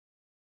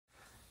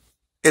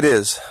It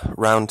is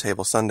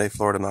Roundtable Sunday,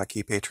 Florida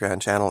Maquis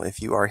Patreon channel.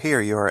 If you are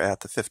here, you are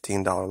at the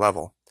 $15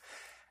 level.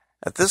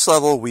 At this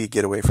level, we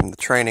get away from the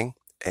training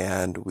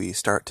and we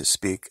start to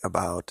speak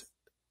about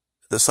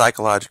the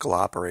psychological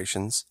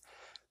operations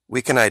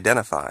we can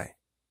identify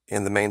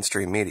in the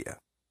mainstream media.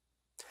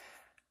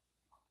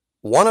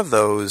 One of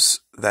those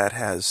that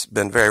has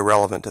been very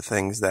relevant to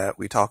things that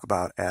we talk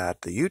about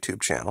at the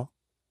YouTube channel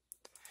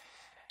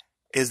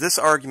is this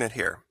argument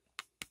here.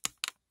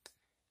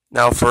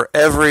 Now, for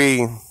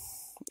every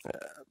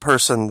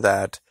person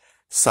that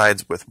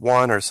sides with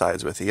one or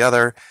sides with the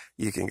other,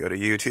 you can go to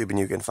YouTube and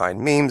you can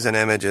find memes and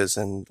images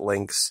and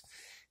links,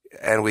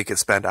 and we could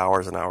spend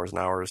hours and hours and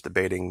hours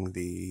debating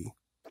the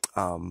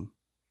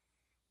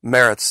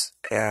merits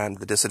and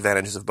the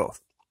disadvantages of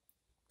both.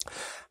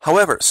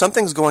 However,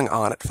 something's going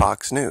on at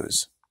Fox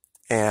News,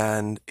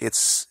 and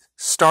it's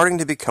starting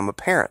to become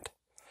apparent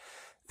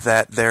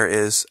that there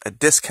is a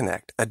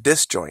disconnect, a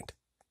disjoint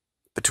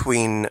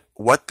between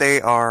what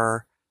they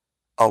are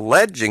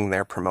alleging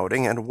they're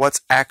promoting and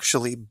what's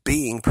actually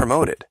being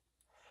promoted.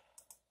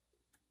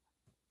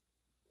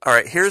 All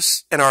right,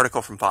 here's an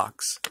article from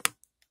Fox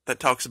that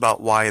talks about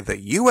why the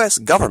U.S.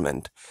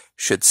 government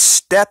should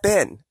step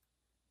in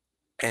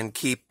and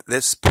keep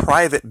this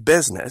private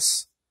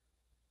business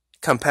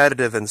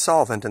competitive and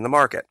solvent in the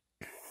market.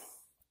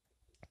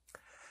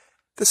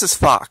 This is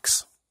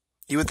Fox.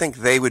 You would think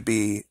they would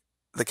be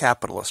the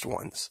capitalist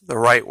ones, the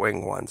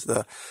right-wing ones,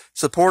 the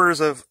supporters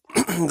of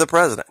the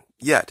president.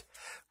 Yet,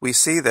 we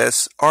see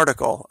this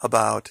article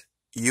about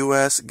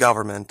U.S.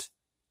 government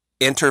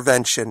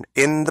intervention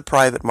in the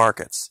private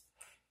markets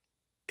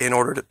in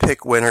order to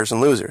pick winners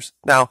and losers.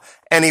 Now,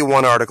 any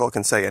one article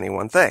can say any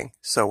one thing,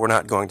 so we're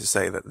not going to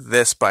say that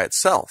this by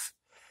itself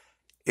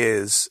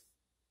is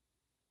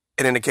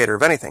an indicator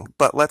of anything.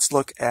 But let's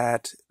look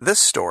at this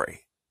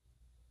story.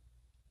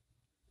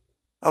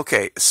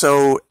 Okay,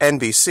 so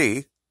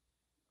NBC,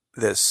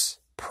 this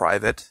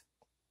private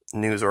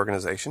news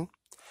organization,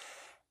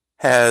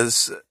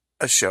 has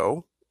a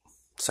show,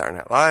 Saturday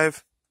Night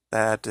Live,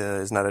 that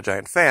is not a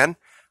giant fan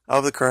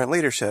of the current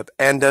leadership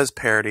and does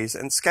parodies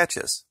and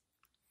sketches.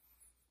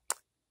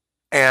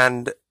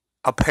 And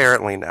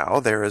apparently now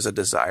there is a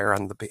desire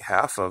on the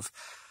behalf of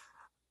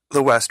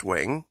the West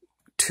Wing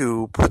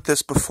to put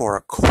this before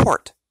a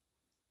court,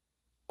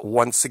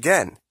 once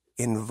again,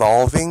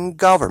 involving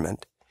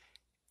government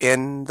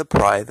in the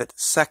private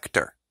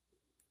sector.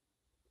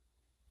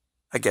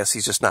 I guess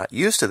he's just not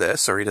used to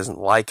this, or he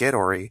doesn't like it,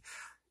 or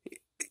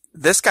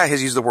this guy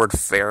has used the word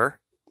fair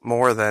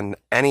more than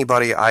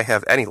anybody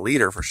any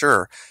leader for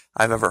sure,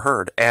 I've ever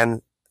heard.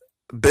 And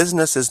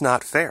business is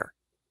not fair.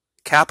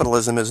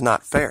 Capitalism is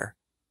not fair.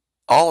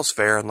 All is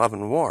fair in love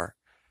and war.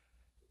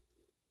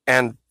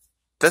 And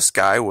this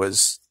guy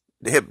was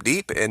hip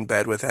deep in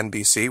bed with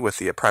NBC with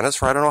The Apprentice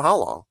for I don't know how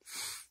long.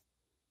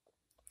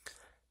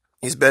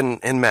 He's been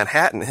in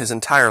Manhattan his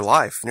entire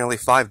life, nearly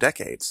 5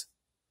 decades.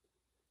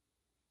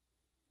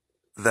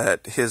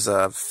 That his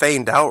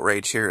feigned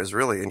outrage here is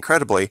really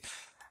incredibly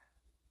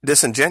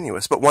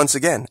disingenuous, but once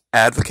again,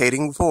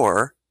 advocating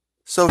for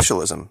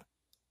socialism,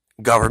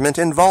 government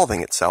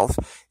involving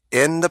itself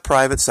in the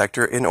private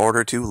sector in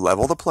order to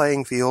level the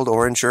playing field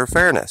or ensure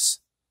fairness.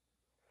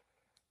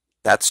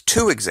 That's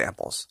 2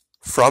 examples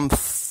from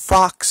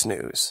Fox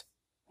News,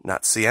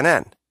 not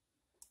CNN.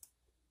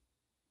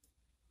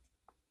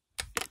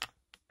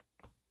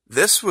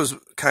 This was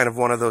kind of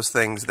one of those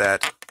things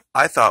that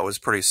I thought was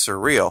pretty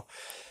surreal.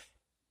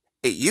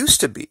 It used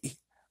to be,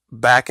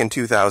 back in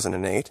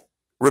 2008,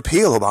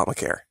 repeal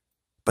Obamacare.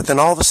 But then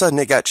all of a sudden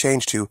it got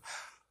changed to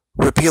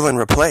repeal and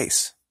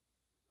replace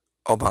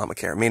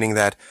Obamacare, meaning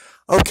that,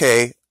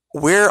 okay,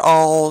 we're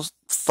all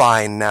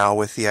fine now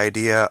with the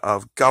idea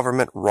of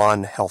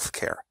government-run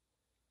healthcare.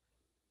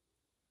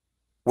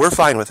 We're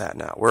fine with that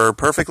now. We're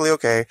perfectly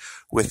okay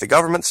with the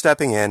government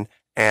stepping in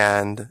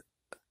and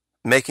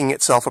making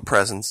itself a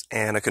presence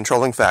and a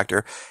controlling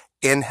factor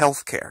in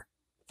healthcare.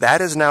 That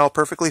is now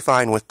perfectly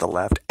fine with the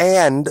left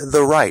and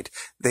the right.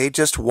 They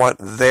just want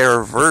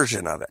their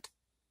version of it.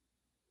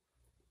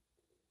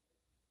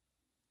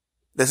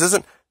 This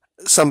isn't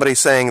somebody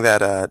saying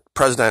that a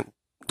president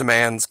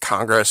demands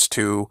Congress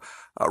to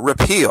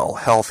repeal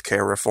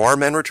healthcare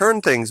reform and return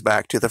things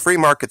back to the free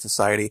market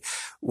society,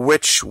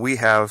 which we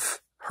have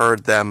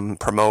heard them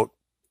promote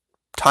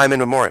time in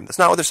memoriam. That's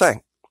not what they're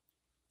saying.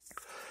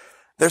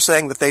 They're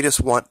saying that they just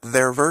want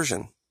their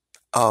version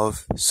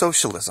of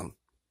socialism.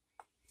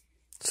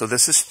 So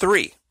this is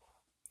 3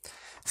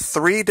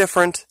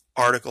 different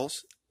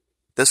articles,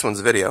 this one's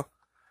a video,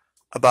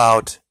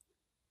 about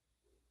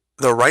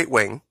the right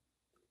wing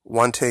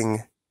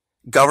wanting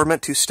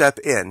government to step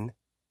in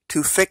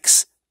to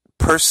fix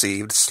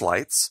perceived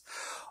slights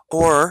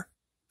or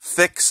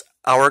fix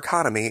our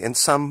economy in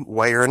some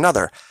way or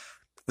another.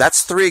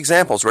 That's 3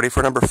 examples. Ready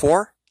for number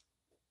 4?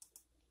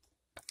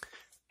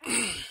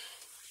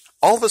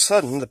 All of a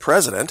sudden, the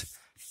president,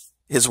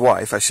 his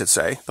wife, I should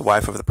say, the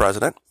wife of the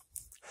president,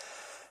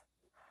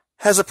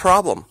 has a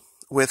problem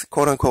with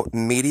quote-unquote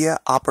media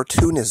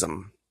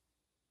opportunism.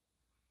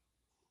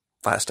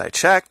 Last I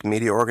checked,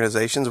 media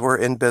organizations were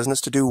in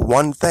business to do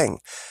one thing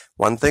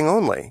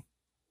only: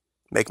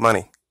 make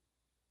money.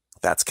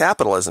 That's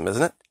capitalism,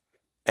 isn't it?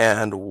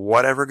 And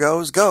whatever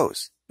goes,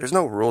 goes. There's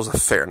no rules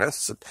of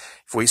fairness.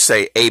 If we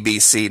say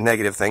ABC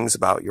negative things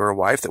about your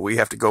wife, that we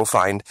have to go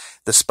find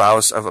the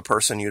spouse of a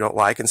person you don't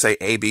like and say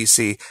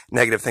ABC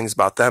negative things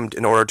about them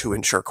in order to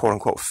ensure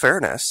quote-unquote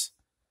fairness.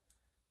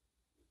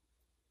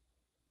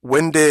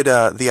 When did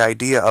the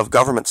idea of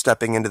government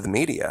stepping into the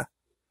media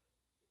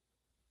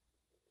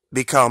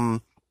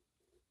become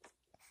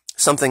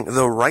something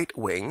the right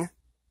wing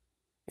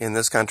in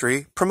this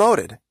country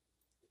promoted?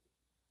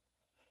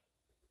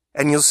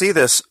 And you'll see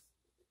this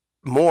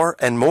more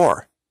and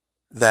more,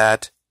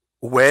 that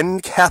when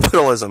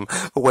capitalism,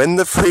 when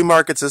the free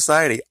market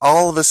society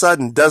all of a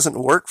sudden doesn't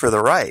work for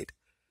the right,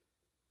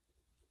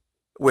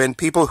 when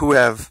people who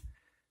have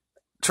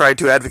tried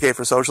to advocate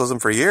for socialism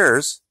for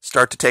years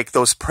start to take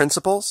those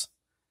principles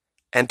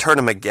and turn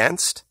them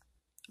against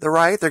the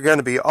right, they're going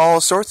to be all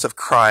sorts of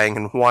crying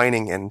and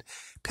whining and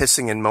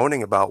pissing and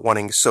moaning about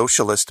wanting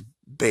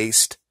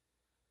socialist-based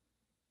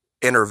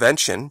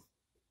intervention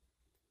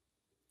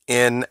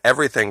in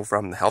everything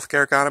from the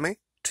healthcare economy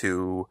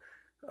to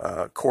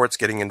courts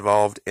getting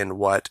involved in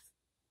what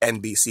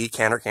NBC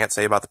can or can't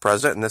say about the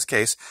president. In this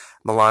case,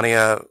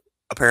 Melania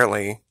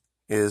apparently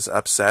is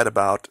upset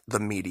about the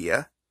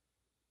media.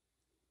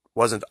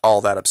 Wasn't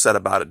all that upset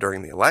about it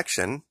during the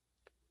election.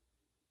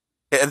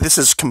 And this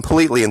is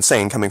completely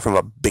insane coming from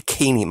a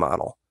bikini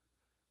model.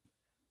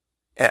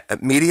 A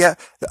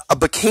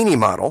bikini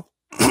model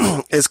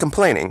is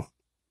complaining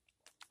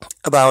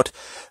about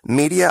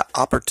media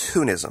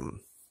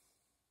opportunism.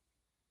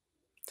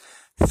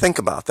 Think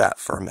about that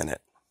for a minute.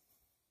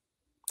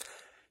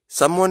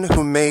 Someone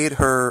who made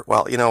her,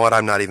 well, you know what,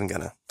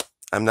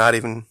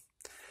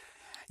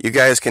 you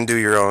guys can do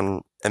your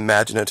own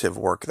imaginative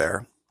work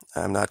there.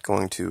 I'm not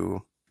going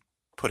to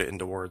put it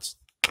into words.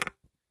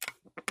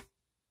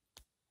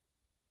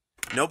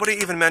 Nobody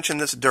even mentioned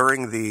this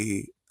during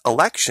the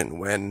election,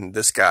 when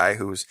this guy,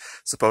 who's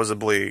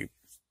supposedly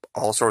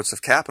all sorts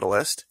of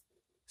capitalist,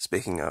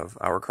 speaking of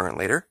our current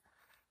leader,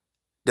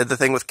 did the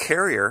thing with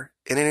Carrier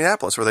in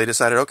Indianapolis, where they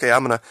decided, okay,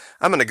 I'm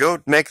gonna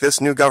go make this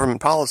new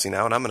government policy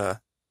now, and I'm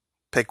gonna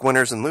pick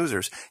winners and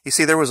losers. You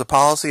see, there was a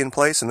policy in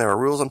place and there were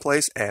rules in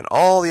place, and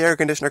all the air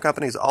conditioner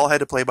companies all had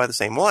to play by the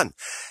same one.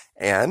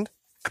 And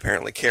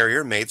apparently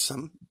Carrier made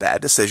some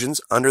bad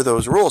decisions under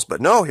those rules. But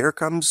no, here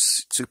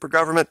comes super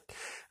government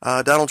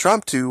Donald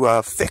Trump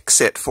to fix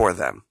it for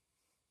them.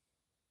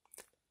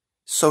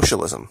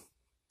 Socialism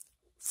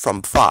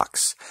from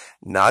Fox.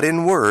 Not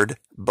in word,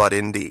 but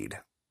in deed.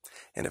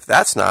 And if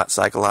that's not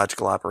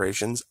psychological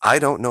operations, I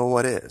don't know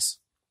what is.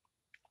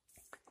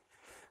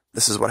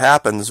 This is what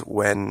happens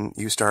when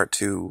you start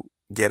to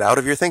get out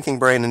of your thinking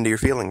brain into your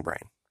feeling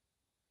brain.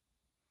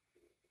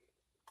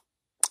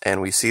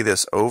 And we see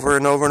this over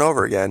and over and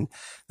over again,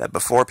 that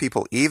before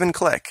people even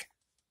click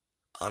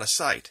on a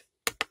site,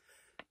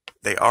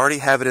 they already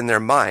have it in their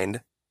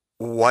mind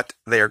what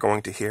they are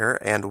going to hear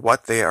and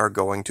what they are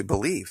going to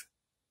believe,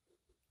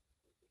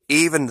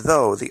 even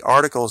though the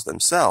articles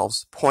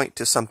themselves point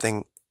to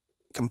something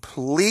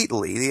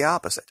completely the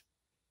opposite.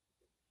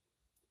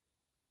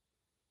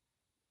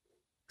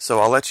 So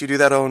I'll let you do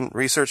that own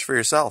research for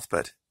yourself,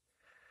 but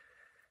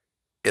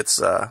it's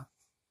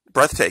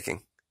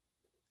breathtaking.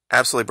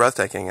 Absolutely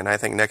breathtaking. And I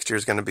think next year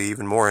is going to be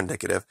even more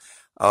indicative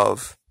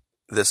of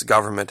this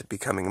government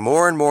becoming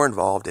more and more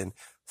involved in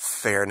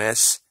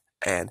fairness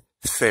and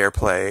fair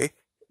play,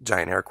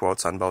 giant air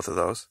quotes on both of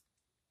those,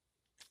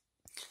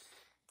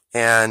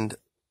 and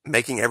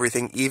making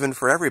everything even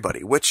for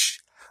everybody, which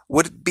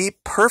would be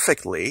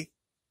perfectly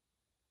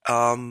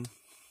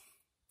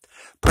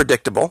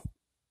predictable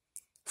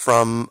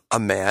from a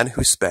man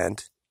who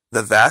spent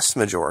the vast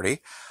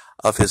majority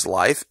of his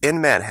life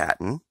in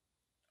Manhattan,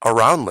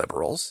 around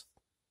liberals,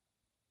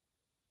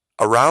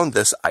 around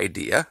this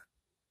idea.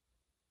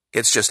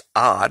 It's just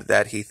odd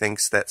that he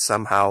thinks that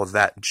somehow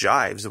that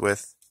jives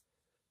with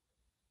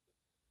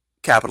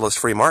capitalist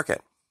free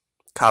market.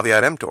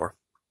 Caveat emptor.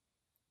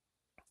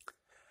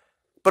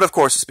 But of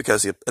course, it's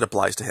because it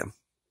applies to him.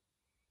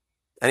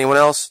 Anyone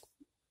else?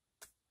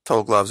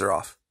 Total gloves are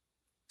off.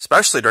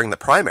 Especially during the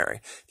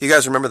primary. If you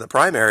guys remember the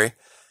primary,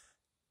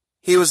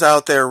 he was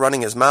out there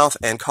running his mouth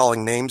and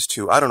calling names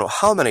to I don't know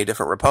how many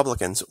different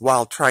Republicans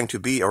while trying to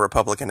be a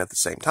Republican at the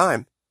same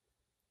time.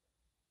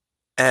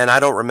 And I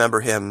don't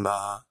remember him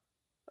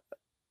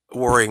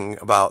worrying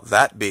about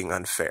that being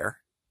unfair.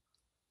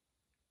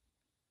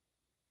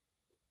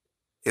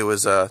 It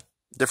was a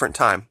different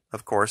time,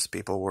 of course.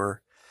 People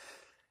were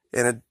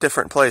in a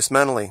different place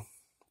mentally,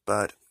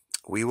 but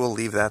we will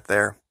leave that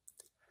there.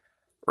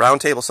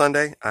 Roundtable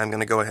Sunday, I'm going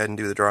to go ahead and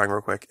do the drawing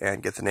real quick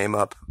and get the name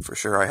up for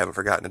sure. I haven't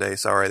forgotten today.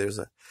 Sorry, there's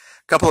a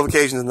couple of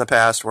occasions in the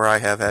past where I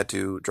have had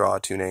to draw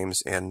 2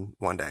 names in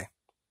one day.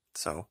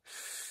 So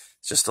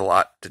it's just a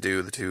lot to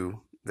do, the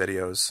 2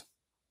 videos.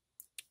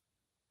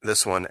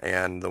 This one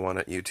and the one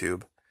at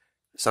YouTube.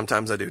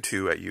 Sometimes I do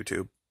 2 at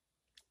YouTube.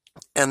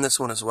 And this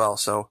one as well.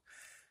 So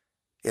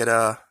it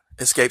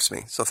escapes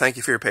me. So thank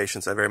you for your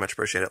patience. I very much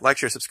appreciate it. Like,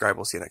 share, subscribe.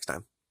 We'll see you next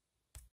time.